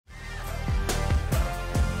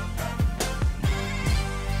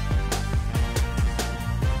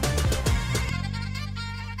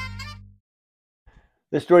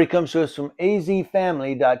This story comes to us from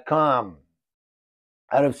azfamily.com.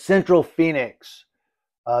 Out of Central Phoenix,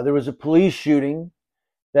 there was a police shooting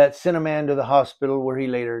that sent a man to the hospital where he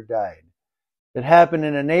later died. It happened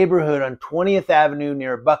in a neighborhood on 20th Avenue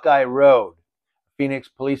near Buckeye Road. A Phoenix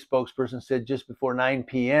police spokesperson said just before 9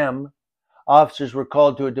 p.m., officers were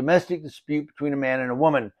called to a domestic dispute between a man and a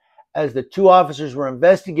woman. As the two officers were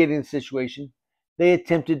investigating the situation, they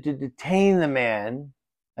attempted to detain the man,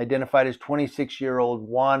 identified as 26-year-old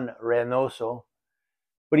Juan Reynoso,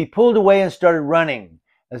 but he pulled away and started running.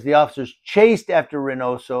 As the officers chased after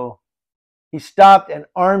Reynoso, he stopped and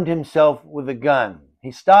armed himself with a gun.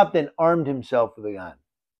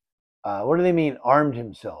 What do they mean, armed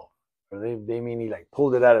himself? Or they mean he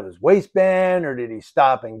pulled it out of his waistband, or did he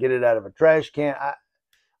stop and get it out of a trash can?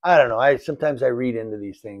 I don't know. Sometimes I read into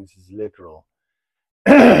these things as literal.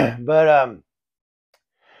 But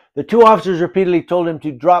the two officers repeatedly told him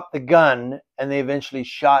to drop the gun, and they eventually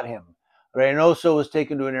shot him. Reynoso was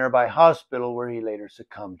taken to a nearby hospital where he later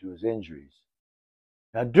succumbed to his injuries.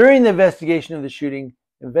 Now, during the investigation of the shooting,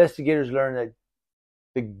 investigators learned that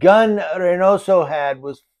the gun Reynoso had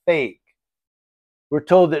was fake. We're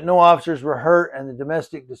told that no officers were hurt, and the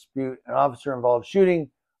domestic dispute and officer-involved shooting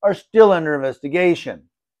are still under investigation.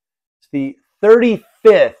 It's the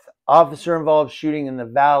 35th officer-involved shooting in the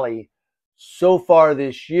Valley so far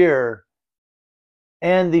this year,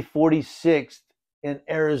 and the 46th in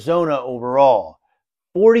Arizona overall.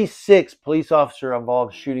 46 police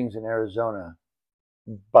officer-involved shootings in Arizona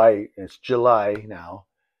it's July now.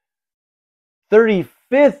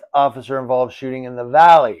 35th officer-involved shooting in the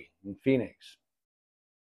Valley in Phoenix.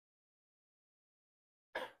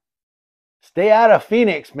 Stay out of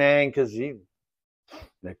Phoenix, man, because the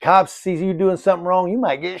cops see you doing something wrong, you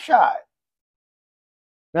might get shot.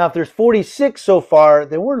 Now, if there's 46 so far,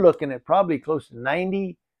 then we're looking at probably close to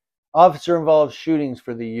 90 officer-involved shootings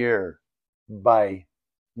for the year by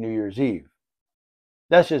New Year's Eve.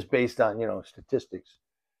 That's just based on, statistics,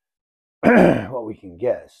 what we can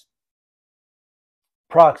guess.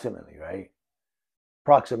 Approximately, right?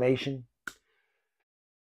 Approximation.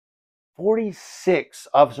 46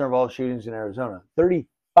 officer-involved shootings in Arizona,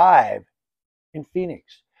 35 in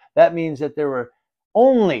Phoenix. That means that there were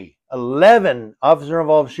only 11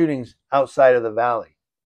 officer-involved shootings outside of the Valley,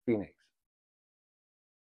 Phoenix.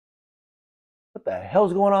 What the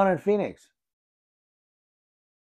hell's going on in Phoenix?